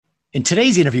In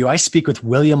today's interview, I speak with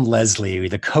William Leslie,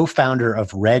 the co-founder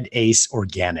of Red Ace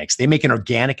Organics. They make an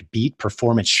organic beet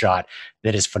performance shot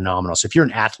that is phenomenal. So if you're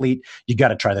an athlete, you got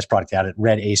to try this product out at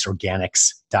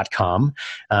redaceorganics.com.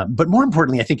 But more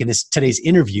importantly, I think in today's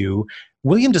interview,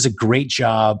 William does a great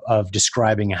job of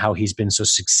describing how he's been so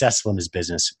successful in his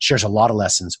business, shares a lot of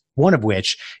lessons, one of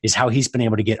which is how he's been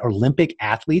able to get Olympic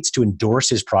athletes to endorse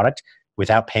his product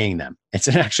without paying them. It's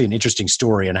actually an interesting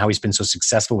story on how he's been so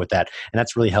successful with that. And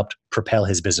that's really helped propel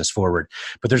his business forward.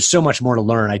 But there's so much more to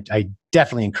learn. I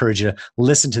definitely encourage you to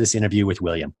listen to this interview with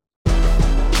William.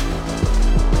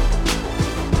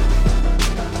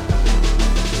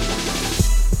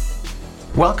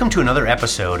 Welcome to another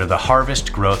episode of the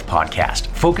Harvest Growth Podcast,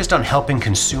 focused on helping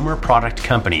consumer product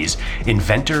companies,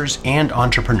 inventors, and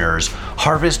entrepreneurs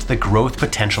harvest the growth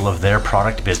potential of their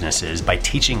product businesses by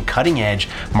teaching cutting-edge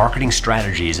marketing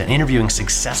strategies and interviewing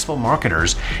successful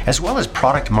marketers, as well as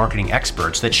product marketing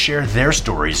experts that share their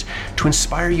stories to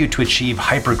inspire you to achieve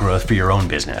hypergrowth for your own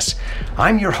business.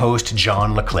 I'm your host,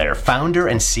 John LeClaire, founder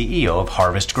and CEO of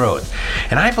Harvest Growth,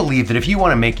 and I believe that if you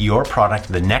want to make your product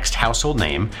the next household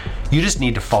name, you just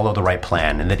need to follow the right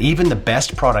plan, and that even the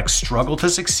best products struggle to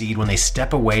succeed when they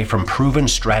step away from proven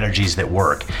strategies that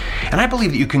work. And I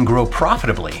believe that you can grow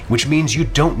profitably, which means you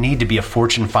don't need to be a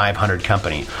Fortune 500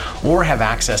 company or have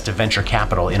access to venture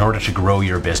capital in order to grow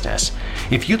your business.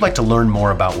 If you'd like to learn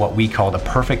more about what we call the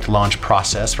perfect launch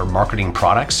process for marketing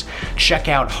products, check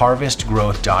out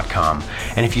harvestgrowth.com.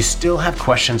 And if you still have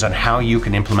questions on how you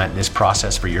can implement this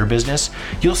process for your business,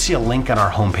 you'll see a link on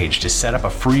our homepage to set up a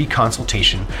free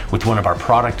consultation with one of our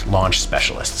product launch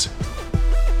specialists.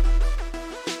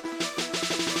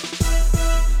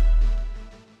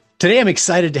 Today, I'm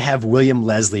excited to have William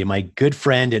Leslie, my good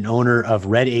friend and owner of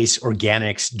Red Ace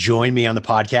Organics, join me on the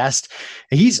podcast.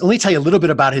 Let me tell you a little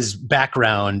bit about his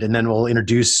background, and then we'll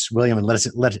introduce William and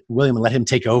let him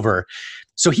take over.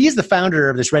 So he is the founder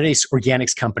of this Red Ace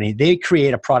Organics company. They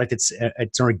create a product it's an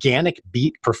organic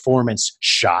beet performance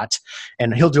shot,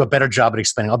 and he'll do a better job at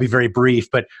explaining. I'll be very brief,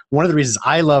 but one of the reasons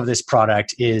I love this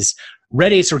product is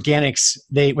Red Ace Organics.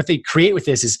 What they create with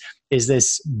this is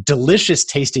this delicious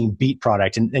tasting beet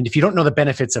product. And if you don't know the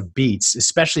benefits of beets,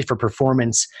 especially for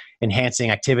performance enhancing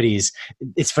activities,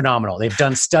 it's phenomenal. They've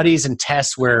done studies and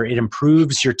tests where it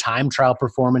improves your time trial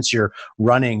performance, your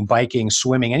running, biking,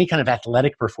 swimming, any kind of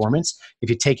athletic performance. If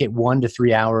you take it 1 to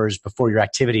 3 hours before your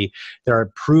activity, there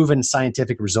are proven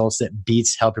scientific results that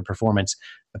beets help your performance.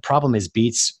 The problem is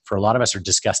beets, for a lot of us, are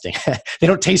disgusting. They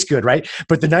don't taste good, right?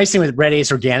 But the nice thing with Red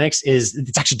Ace Organics is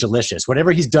it's actually delicious.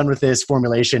 Whatever he's done with this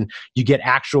formulation, you get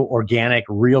actual organic,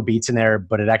 real beets in there,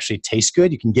 but it actually tastes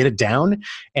good. You can get it down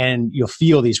and you'll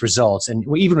feel these results. And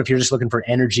even if you're just looking for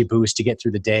energy boost to get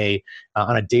through the day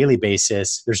on a daily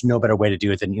basis, there's no better way to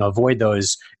do it than avoid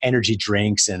those energy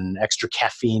drinks and extra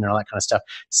caffeine and all that kind of stuff.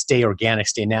 Stay organic,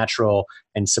 stay natural,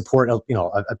 and support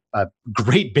a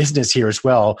great business here as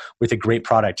well with a great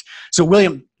product. So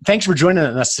William, thanks for joining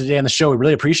us today on the show. We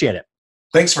really appreciate it.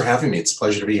 Thanks for having me. It's a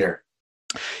pleasure to be here.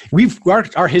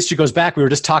 Our history goes back. We were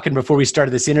just talking before we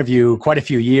started this interview, quite a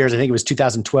few years. I think it was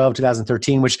 2012,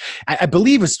 2013, which I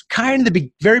believe was kind of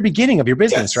the very beginning of your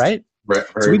business, yes. Right? Right.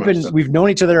 So we've known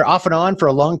each other off and on for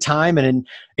a long time, and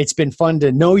it's been fun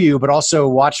to know you, but also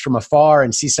watch from afar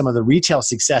and see some of the retail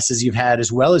successes you've had,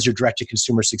 as well as your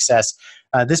direct-to-consumer success.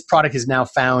 This product is now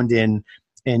found in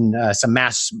some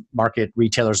mass market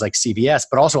retailers like CVS,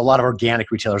 but also a lot of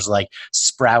organic retailers like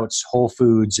Sprouts, Whole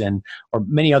Foods, or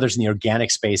many others in the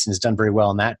organic space, and has done very well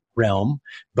in that realm.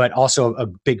 But also a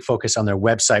big focus on their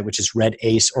website, which is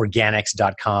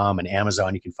redaceorganics.com, and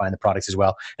Amazon. You can find the products as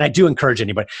well. And I do encourage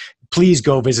anybody, please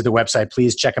go visit the website.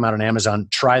 Please check them out on Amazon.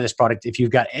 Try this product. If you've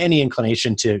got any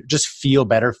inclination to just feel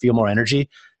better, feel more energy,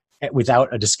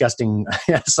 without a disgusting,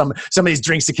 some of these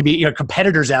drinks that can be,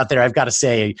 competitors out there, I've got to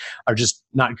say, are just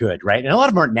not good, right? And a lot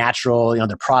of them aren't natural,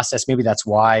 they're processed. Maybe that's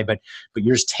why, but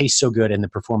yours tastes so good, and the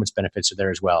performance benefits are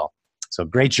there as well. So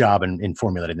great job in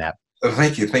formulating that. Oh,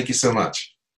 thank you. Thank you so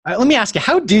much. Let me ask you,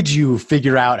 how did you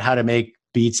figure out how to make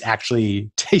beets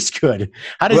actually taste good?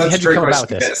 How did you come about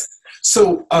with this? Yes.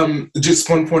 So just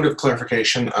one point of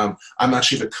clarification. I'm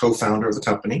actually the co-founder of the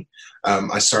company.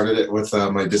 I started it with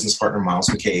my business partner, Miles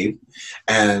McCabe,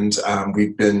 and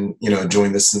we've been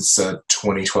doing this since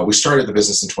 2012. We started the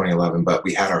business in 2011, but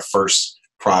we had our first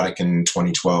product in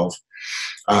 2012.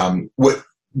 What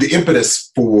the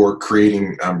impetus for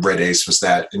creating Red Ace was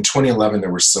that in 2011, there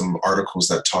were some articles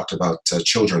that talked about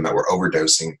children that were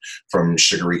overdosing from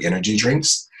sugary energy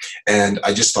drinks. And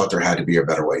I just thought there had to be a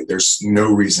better way. There's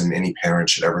no reason any parent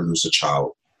should ever lose a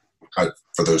child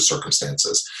for those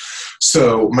circumstances.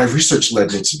 So my research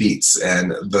led me to beets,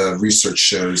 and the research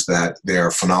shows that they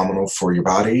are phenomenal for your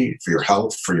body, for your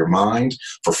health, for your mind,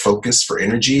 for focus, for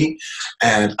energy.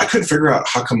 And I couldn't figure out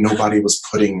how come nobody was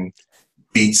putting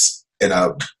beets in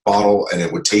a bottle and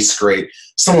it would taste great.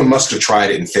 Someone must have tried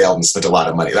it and failed and spent a lot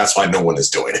of money. That's why no one is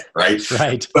doing it, right?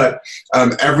 Right. But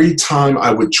every time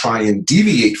I would try and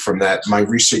deviate from that, my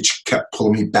research kept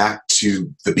pulling me back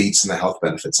to the beets and the health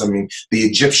benefits. I mean, the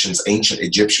Egyptians, ancient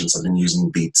Egyptians, have been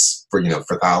using beets for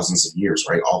thousands of years,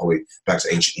 right? All the way back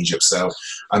to ancient Egypt. So,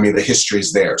 I mean, the history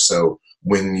is there. So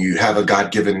when you have a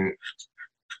God-given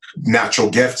natural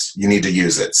gift, you need to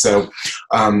use it. So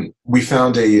we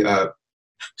found a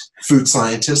food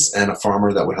scientist and a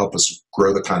farmer that would help us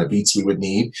grow the kind of beets we would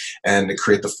need and to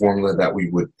create the formula that we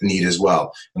would need as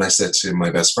well. And I said to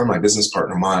my best friend, my business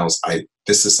partner, Miles,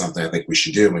 this is something I think we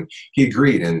should do. And he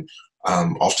agreed, and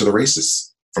off to the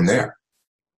races from there.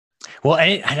 Well,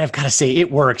 and I've got to say,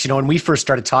 it works. When we first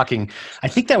started talking, I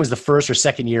think that was the first or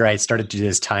second year I had started to do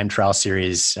this time trial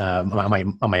series on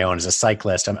my own as a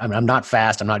cyclist. I'm not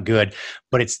fast, I'm not good,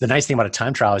 but it's the nice thing about a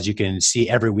time trial is you can see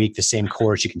every week the same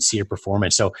course, you can see your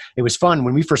performance. So it was fun.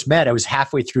 When we first met, I was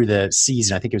halfway through the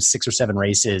season. I think it was 6 or 7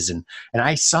 races, and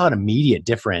I saw an immediate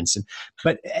difference.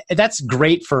 But that's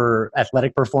great for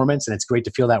athletic performance, and it's great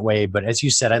to feel that way. But as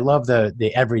you said, I love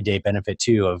the everyday benefit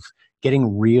too of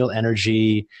getting real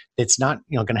energy that's not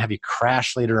going to have you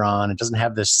crash later on. It doesn't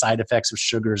have the side effects of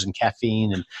sugars and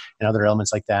caffeine and other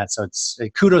elements like that. So it's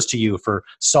kudos to you for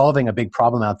solving a big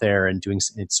problem out there and doing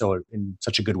it so in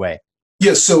such a good way.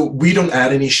 Yeah, so we don't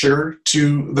add any sugar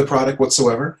to the product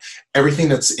whatsoever. Everything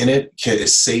that's in it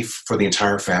is safe for the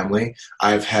entire family.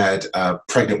 I've had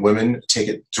pregnant women take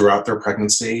it throughout their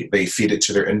pregnancy. They feed it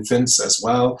to their infants as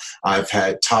well. I've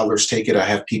had toddlers take it. I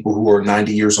have people who are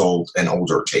 90 years old and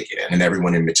older take it, and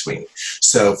everyone in between.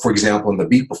 So, for example, in the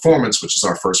Beet Performance, which is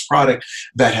our first product,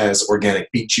 that has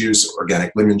organic beet juice,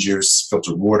 organic lemon juice,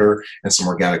 filtered water, and some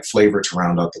organic flavor to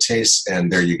round out the taste,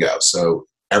 and there you go. So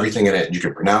everything in it you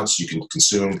can pronounce, you can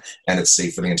consume, and it's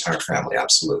safe for the entire family,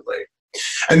 absolutely.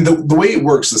 And the way it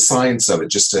works, the science of it,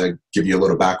 just to give you a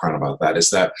little background about that, is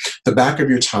that the back of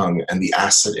your tongue and the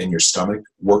acid in your stomach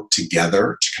work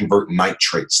together to convert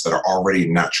nitrates that are already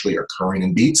naturally occurring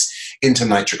in beets into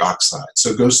nitric oxide. So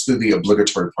it goes through the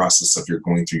obligatory process of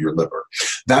going through your liver.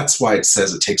 That's why it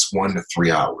says it takes 1 to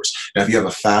 3 hours. Now, if you have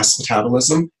a fast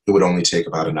metabolism, it would only take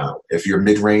about an hour. If you're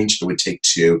mid-range, it would take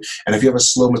 2. And if you have a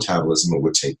slow metabolism, it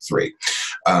would take 3.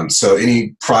 So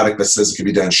any product that says it can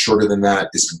be done shorter than that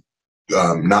is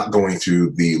not going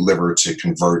through the liver to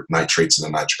convert nitrates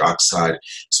into nitric oxide,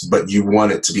 but you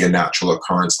want it to be a natural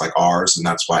occurrence like ours, and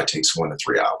that's why it takes 1 to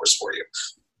 3 hours for you.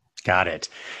 Got it.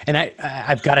 And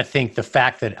I've got to think the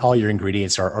fact that all your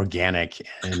ingredients are organic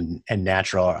and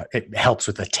natural, it helps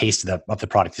with the taste of the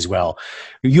product as well.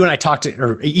 You and I talked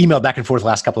or emailed back and forth the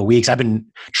last couple of weeks. I've been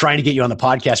trying to get you on the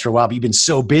podcast for a while, but you've been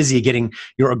so busy getting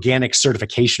your organic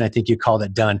certification, I think you called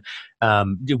it, done.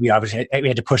 We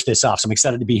had to push this off. So I'm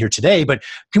excited to be here today, but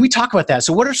can we talk about that?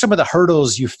 So what are some of the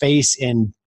hurdles you face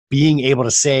in being able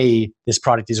to say this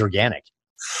product is organic?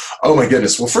 Oh my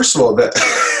goodness. Well, first of all,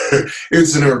 it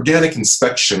was an organic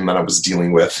inspection that I was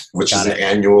dealing with, which is an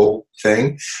annual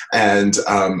thing. And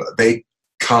they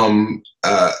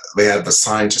have a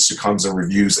scientist who comes and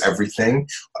reviews everything.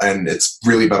 And it's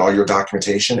really about all your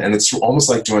documentation. And it's almost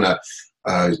like doing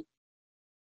a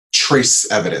trace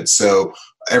evidence. So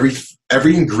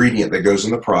every ingredient that goes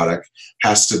in the product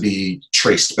has to be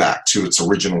traced back to its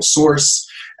original source,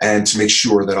 and to make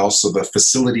sure that also the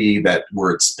facility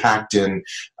where it's packed in,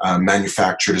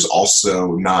 manufactured, is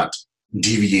also not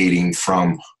deviating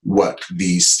from what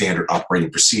the standard operating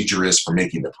procedure is for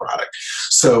making the product.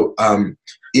 So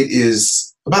it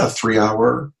is about a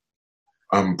 3-hour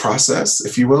process,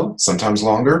 if you will, sometimes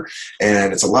longer,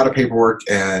 and it's a lot of paperwork,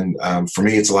 and for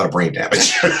me, it's a lot of brain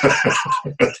damage.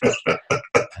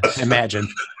 Imagine.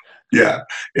 Yeah.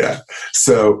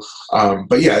 So,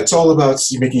 but yeah, it's all about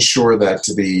making sure that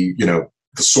the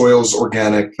soil's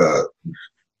organic, the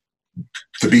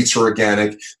beets are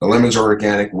organic, the lemons are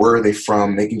organic. Where are they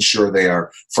from? Making sure they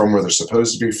are from where they're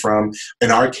supposed to be from.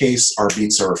 In our case, our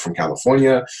beets are from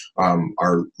California.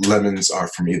 Our lemons are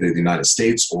from either the United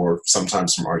States or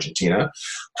sometimes from Argentina.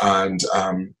 And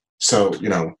so,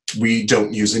 we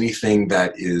don't use anything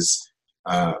that is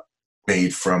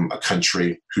made from a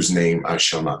country whose name I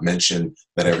shall not mention,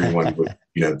 that everyone would,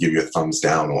 give you a thumbs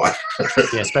down on.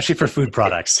 Yeah, especially for food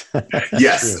products.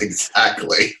 Yes, true.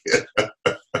 Exactly.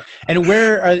 And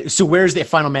where's the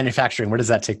final manufacturing? Where does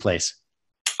that take place?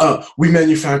 We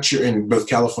manufacture in both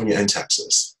California and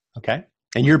Texas. Okay.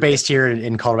 And you're based here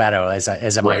in Colorado, as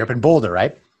am I, up in Boulder,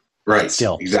 right? Right.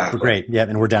 Still. Exactly. Great. Yeah.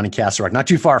 And we're down in Castle Rock, not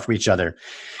too far from each other.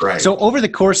 Right. So over the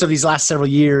course of these last several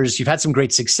years, you've had some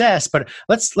great success, but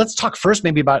let's talk first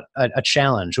maybe about a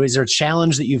challenge. Is there a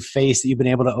challenge that you've faced that you've been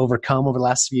able to overcome over the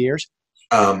last few years?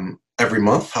 Every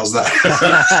month. How's that?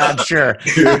 I'm sure.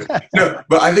 No,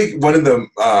 but I think one of the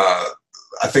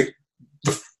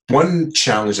one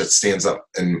challenge that stands up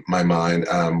in my mind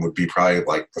would be probably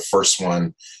like the first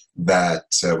one that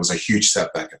was a huge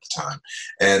setback at the time,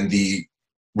 and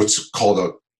what's called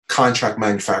a contract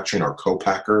manufacturing or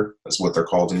co-packer is what they're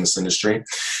called in this industry,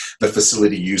 the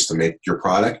facility used to make your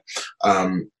product.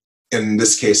 In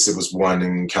this case, it was one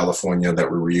in California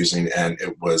that we were using, and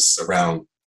it was around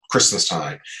Christmas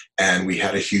time, and we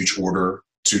had a huge order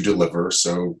to deliver.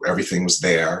 So everything was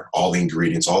there, all the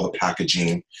ingredients, all the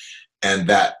packaging, and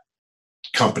that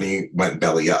company went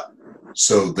belly up.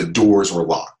 So the doors were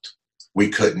locked. We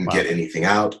couldn't get anything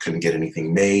out, couldn't get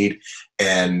anything made.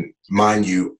 And mind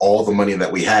you, all the money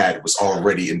that we had was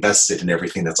already invested in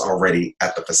everything that's already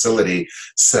at the facility.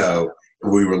 So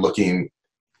we were looking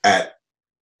at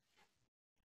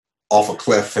off a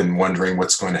cliff and wondering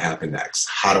what's going to happen next.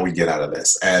 How do we get out of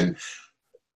this? And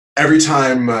every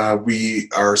time we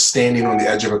are standing on the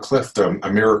edge of a cliff,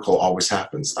 a miracle always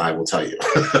happens, I will tell you.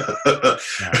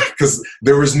 Because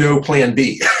there was no plan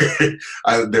B.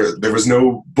 There was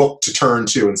no book to turn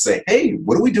to and say, hey,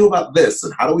 what do we do about this?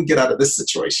 And how do we get out of this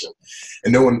situation?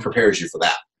 And no one prepares you for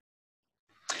that.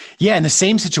 Yeah, and the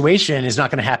same situation is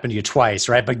not going to happen to you twice,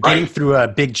 right? But getting through a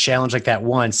big challenge like that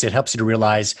once, it helps you to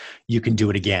realize you can do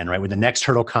it again, right? When the next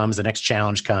hurdle comes, the next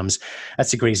challenge comes.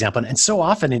 That's a great example. And so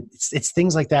often it's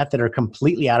things like that that are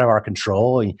completely out of our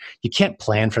control. And you can't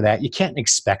plan for that. You can't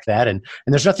expect that. And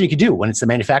there's nothing you can do when it's the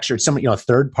manufacturer. It's some, a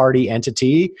third-party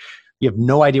entity. You have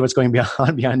no idea what's going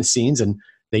on behind the scenes, and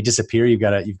they disappear. You've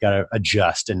got to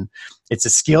adjust. And it's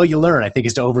a skill you learn, I think,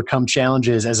 is to overcome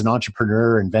challenges as an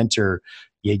entrepreneur, inventor.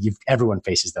 Everyone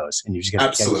faces those, and you just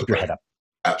got to keep your head up.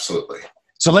 Absolutely.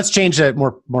 So let's change to a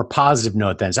more positive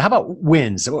note then. So how about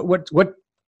wins? What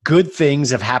good things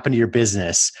have happened to your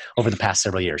business over the past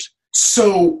several years?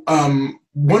 So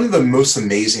one of the most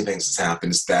amazing things that's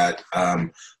happened is that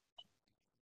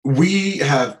we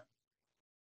have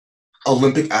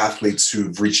Olympic athletes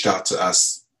who've reached out to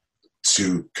us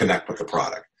to connect with the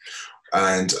product.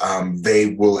 And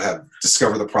they will have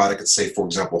discovered the product at, say, for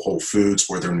example, Whole Foods,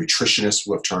 where their nutritionists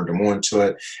will have turned them on to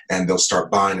it, and they'll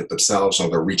start buying it themselves, or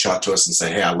they'll reach out to us and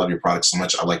say, hey, I love your product so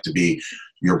much, I'd like to be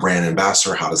your brand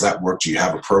ambassador. How does that work? Do you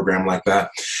have a program like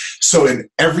that? So in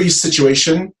every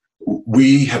situation,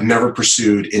 we have never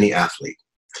pursued any athlete.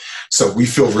 So we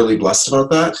feel really blessed about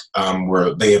that,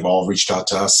 where they have all reached out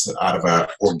to us out of an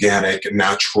organic,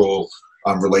 natural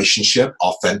relationship,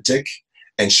 authentic,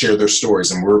 and share their stories.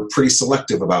 And we're pretty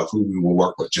selective about who we will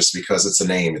work with. Just because it's a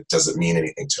name, it doesn't mean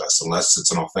anything to us. Unless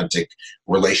it's an authentic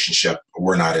relationship,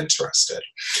 we're not interested.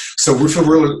 So we feel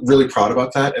really, really proud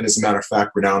about that. And as a matter of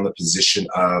fact, we're now in the position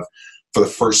of, for the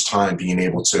first time, being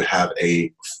able to have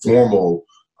a formal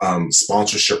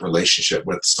sponsorship relationship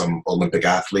with some Olympic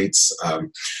athletes.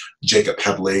 Jacob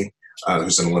Pebley,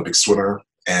 who's an Olympic swimmer,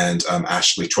 and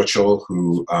Ashley Twitchell,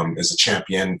 who is a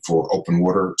champion for open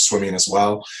water swimming as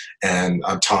well, and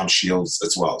Tom Shields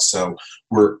as well. So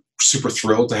we're super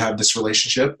thrilled to have this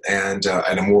relationship and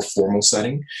in a more formal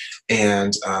setting.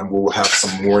 And we'll have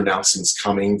some more announcements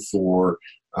coming for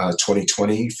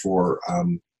 2020 for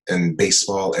in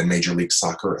baseball and Major League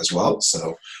Soccer as well.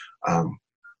 So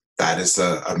that is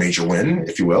a major win,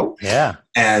 if you will. Yeah.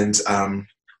 And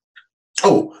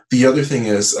the other thing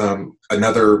is,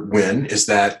 another win is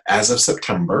that as of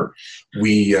September,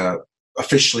 we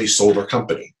officially sold our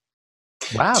company.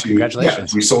 Wow,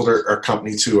 congratulations. Yeah, we sold our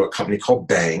company to a company called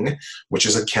Bang, which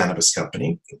is a cannabis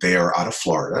company. They are out of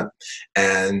Florida.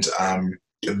 And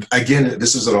again,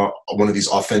 this is one of these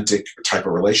authentic type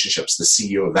of relationships. The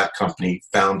CEO of that company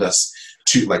found us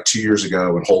 2 years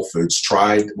ago in Whole Foods,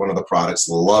 tried one of the products,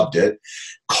 loved it,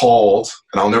 called,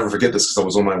 and I'll never forget this because I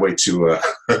was on my way to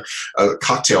a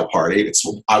cocktail party.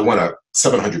 I won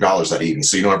 $700 that evening,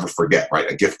 so you don't ever forget,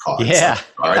 right? A gift card. Yeah.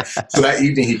 All right. So that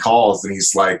evening he calls and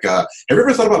he's like, have you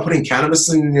ever thought about putting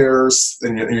cannabis in your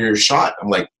shot? I'm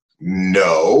like,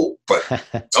 no, but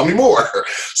tell me more.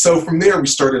 So from there, we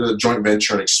started a joint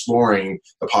venture and exploring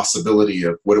the possibility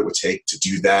of what it would take to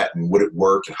do that, and would it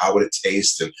work, and how would it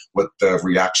taste, and what the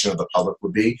reaction of the public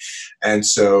would be. And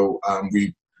so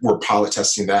we were pilot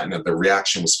testing that, and the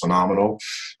reaction was phenomenal.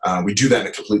 We do that in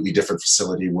a completely different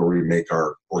facility where we make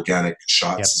our organic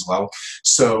shots as well.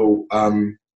 So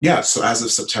Yeah, so as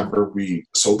of September, we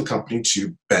sold the company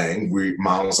to Bang.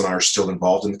 Miles and I are still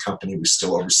involved in the company. We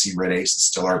still oversee Red Ace. It's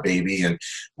still our baby, and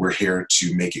we're here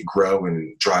to make it grow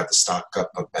and drive the stock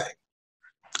up of Bang.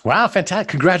 Wow, fantastic.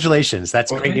 Congratulations.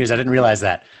 That's great news. I didn't realize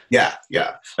that. Yeah.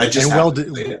 That just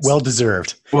well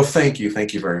deserved. Well, thank you.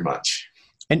 Thank you very much.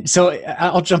 And so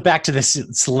I'll jump back to this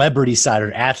celebrity side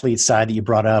or athlete side that you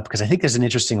brought up, because I think there's an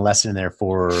interesting lesson in there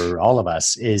for all of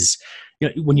us is,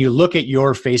 when you look at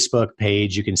your Facebook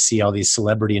page, you can see all these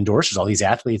celebrity endorsers, all these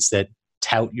athletes that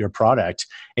tout your product.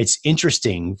 It's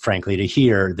interesting, frankly, to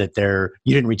hear that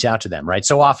you didn't reach out to them, right?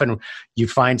 So often you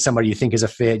find somebody you think is a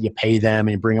fit, you pay them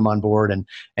and you bring them on board.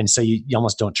 And so you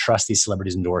almost don't trust these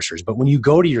celebrities endorsers. But when you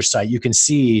go to your site, you can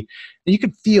see, you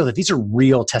can feel that these are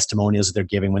real testimonials that they're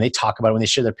giving. When they talk about it, when they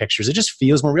share their pictures, it just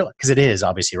feels more real, because it is,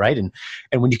 obviously, right? And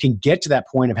when you can get to that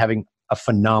point of having a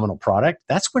phenomenal product,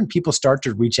 that's when people start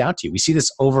to reach out to you. We see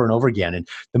this over and over again. And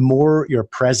the more your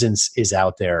presence is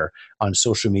out there on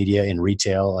social media, in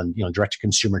retail, and direct to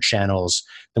consumer channels,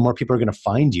 the more people are going to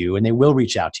find you, and they will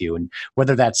reach out to you. And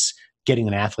whether that's getting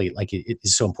an athlete, like it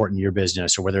is so important in your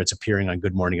business, or whether it's appearing on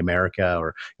Good Morning America,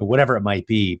 or whatever it might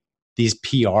be, these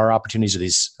PR opportunities or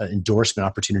these endorsement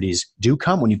opportunities do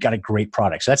come when you've got a great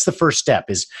product. So that's the first step,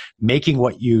 is making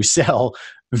what you sell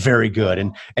very good.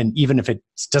 And even if it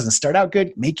doesn't start out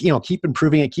good, keep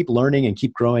improving it, keep learning, and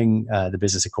keep growing the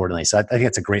business accordingly. So I think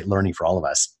that's a great learning for all of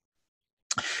us.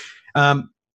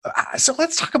 So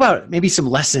let's talk about maybe some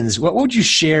lessons. What would you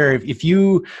share if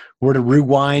you were to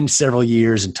rewind several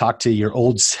years and talk to your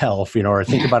old self, or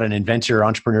think about an inventor or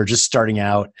entrepreneur just starting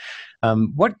out?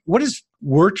 What has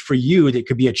worked for you that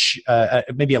could be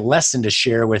maybe a lesson to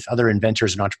share with other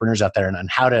inventors and entrepreneurs out there on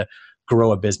how to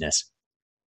grow a business?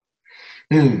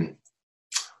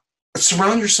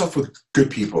 Surround yourself with good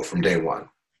people from day one.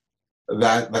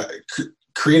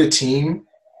 Create a team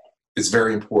is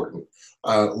very important.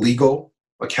 Legal,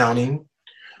 accounting.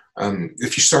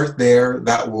 If you start there,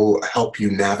 that will help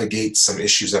you navigate some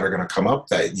issues that are going to come up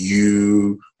that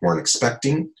you weren't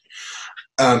expecting.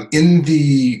 In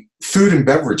the food and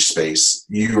beverage space,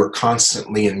 you are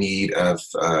constantly in need of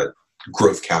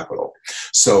growth capital.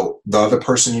 So the other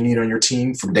person you need on your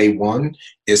team from day one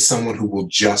is someone who will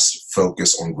just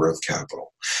focus on growth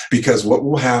capital. Because what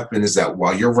will happen is that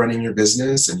while you're running your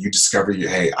business and you discover,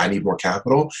 hey, I need more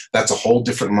capital, that's a whole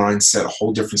different mindset, a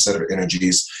whole different set of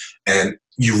energies. And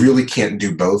you really can't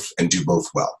do both and do both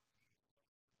well.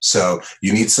 So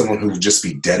you need someone who will just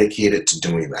be dedicated to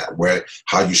doing that.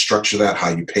 How you structure that, how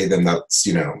you pay them,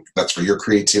 that's for your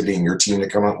creativity and your team to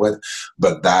come up with.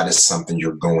 But that is something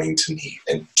you're going to need.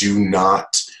 And do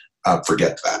not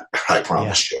forget that. I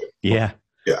promise you. Yeah.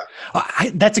 Yeah.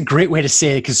 That's a great way to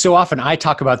say it, because so often I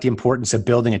talk about the importance of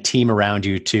building a team around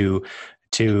you to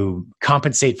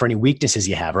compensate for any weaknesses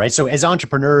you have, right? So as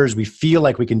entrepreneurs, we feel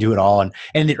like we can do it all. And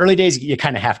in the early days, you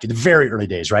kind of have to, the very early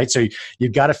days, right? So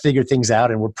you've got to figure things out,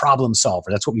 and we're problem solvers.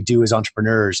 That's what we do as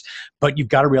entrepreneurs. But you've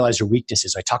got to realize your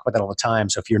weaknesses. I talk about that all the time.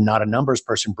 So if you're not a numbers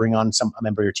person, bring on a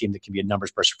member of your team that can be a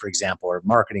numbers person, for example, or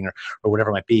marketing or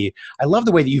whatever it might be. I love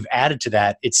the way that you've added to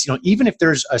that. It's, even if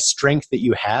there's a strength that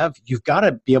you have, you've got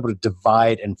to be able to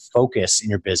divide and focus in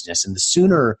your business. And the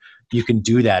sooner you can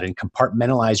do that and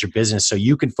compartmentalize your business so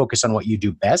you can focus on what you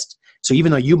do best. So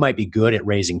even though you might be good at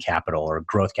raising capital or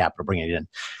growth capital, bringing it in,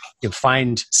 you'll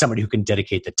find somebody who can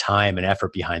dedicate the time and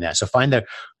effort behind that. So find the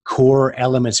core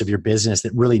elements of your business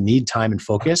that really need time and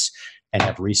focus, and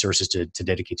have resources to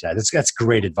dedicate to that. That's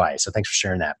great advice. So thanks for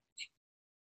sharing that.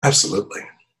 Absolutely.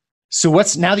 So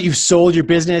now that you've sold your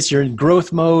business, you're in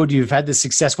growth mode, you've had this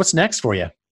success, what's next for you?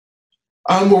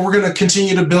 Well, we're going to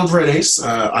continue to build Red Ace.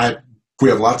 We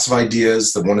have lots of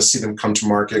ideas that want to see them come to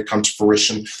market, come to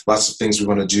fruition. Lots of things we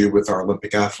want to do with our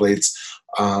Olympic athletes.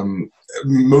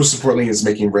 Most importantly is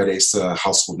making Red Ace a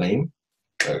household name.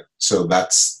 So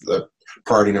that's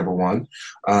priority number one.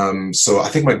 So I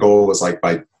think my goal is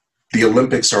by the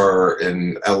Olympics are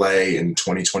in LA in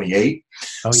 2028.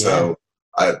 Oh, yeah. So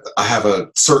I have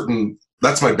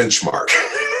that's my benchmark.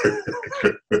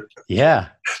 Yeah.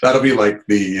 That'll be like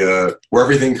the where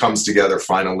everything comes together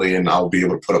finally, and I'll be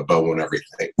able to put a bow on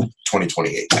everything.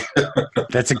 2028.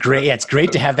 It's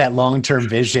great to have that long-term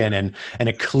vision and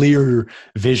a clear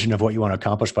vision of what you want to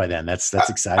accomplish by then. That's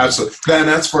exciting. Absolutely. And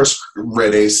that's for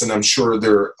Red Ace, and I'm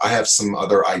sure I have some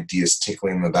other ideas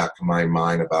tickling in the back of my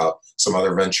mind about some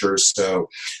other ventures. So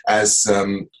as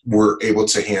we're able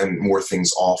to hand more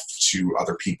things off to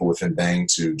other people within Bang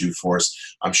to do for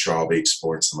us, I'm sure I'll be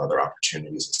exploring some other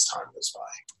opportunities as time goes by.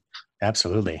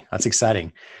 Absolutely. That's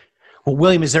exciting. Well,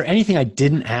 William, is there anything I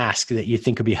didn't ask that you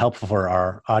think could be helpful for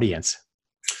our audience?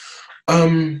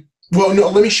 Well, no,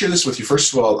 let me share this with you.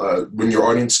 First of all, when your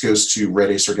audience goes to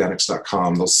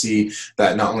redaceorganics.com, they'll see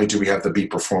that not only do we have the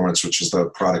Beat Performance, which is the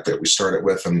product that we started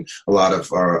with and a lot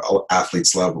of our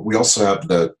athletes love, we also have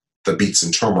the Beets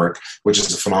and Turmeric, which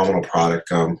is a phenomenal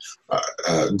product,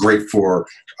 great for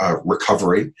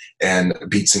recovery, and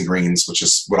Beets and Greens, which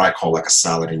is what I call like a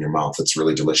salad in your mouth. It's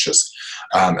really delicious,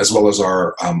 as well as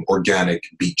our organic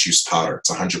beet juice powder.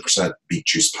 It's 100% beet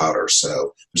juice powder,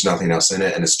 so there's nothing else in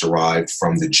it, and it's derived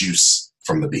from the juice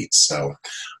from the beets. So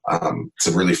it's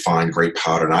a really fine, great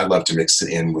powder, and I love to mix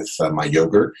it in with my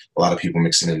yogurt. A lot of people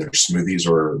mix it in their smoothies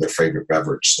or their favorite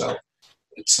beverage, so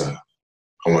it's a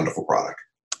wonderful product.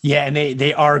 Yeah, and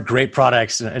they are great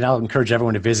products, and I'll encourage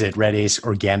everyone to visit Red Ace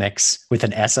Organics with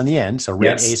an S on the end, so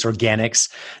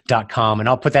redaceorganics.com, and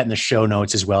I'll put that in the show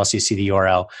notes as well so you see the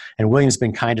URL. And William's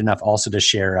been kind enough also to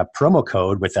share a promo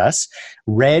code with us,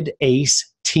 Red Ace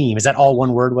Team. Is that all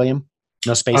one word, William?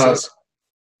 No spaces?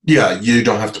 Yeah, you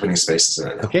don't have to put any spaces in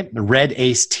it. No. Okay, Red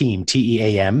Ace Team,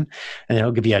 TEAM, and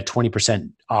it'll give you a 20%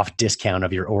 off discount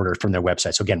of your order from their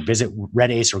website. So again, visit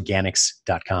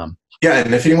redaceorganics.com. Yeah,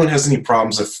 and if anyone has any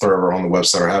problems, if they're on the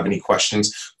website or have any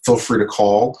questions, feel free to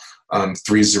call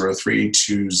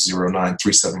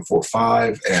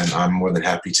 303-209-3745, and I'm more than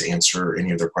happy to answer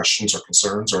any of their questions or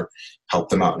concerns or help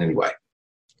them out in any way.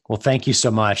 Well, thank you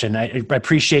so much. And I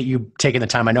appreciate you taking the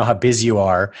time. I know how busy you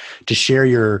are to share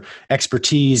your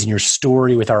expertise and your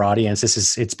story with our audience.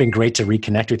 It's been great to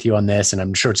reconnect with you on this, and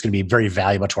I'm sure it's going to be very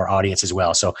valuable to our audience as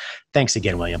well. So thanks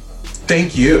again, William.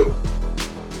 Thank you.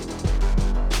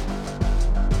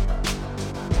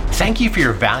 Thank you for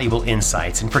your valuable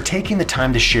insights and for taking the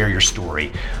time to share your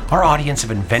story. Our audience of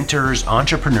inventors,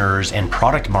 entrepreneurs, and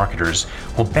product marketers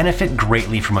will benefit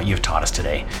greatly from what you've taught us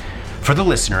today. For the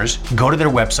listeners, go to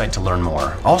their website to learn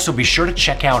more. Also, be sure to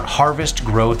check out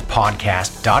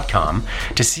harvestgrowthpodcast.com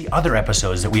to see other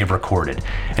episodes that we have recorded.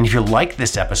 And if you like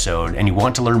this episode and you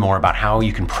want to learn more about how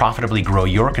you can profitably grow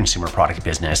your consumer product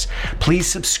business, please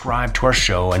subscribe to our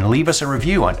show and leave us a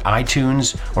review on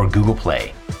iTunes or Google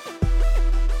Play.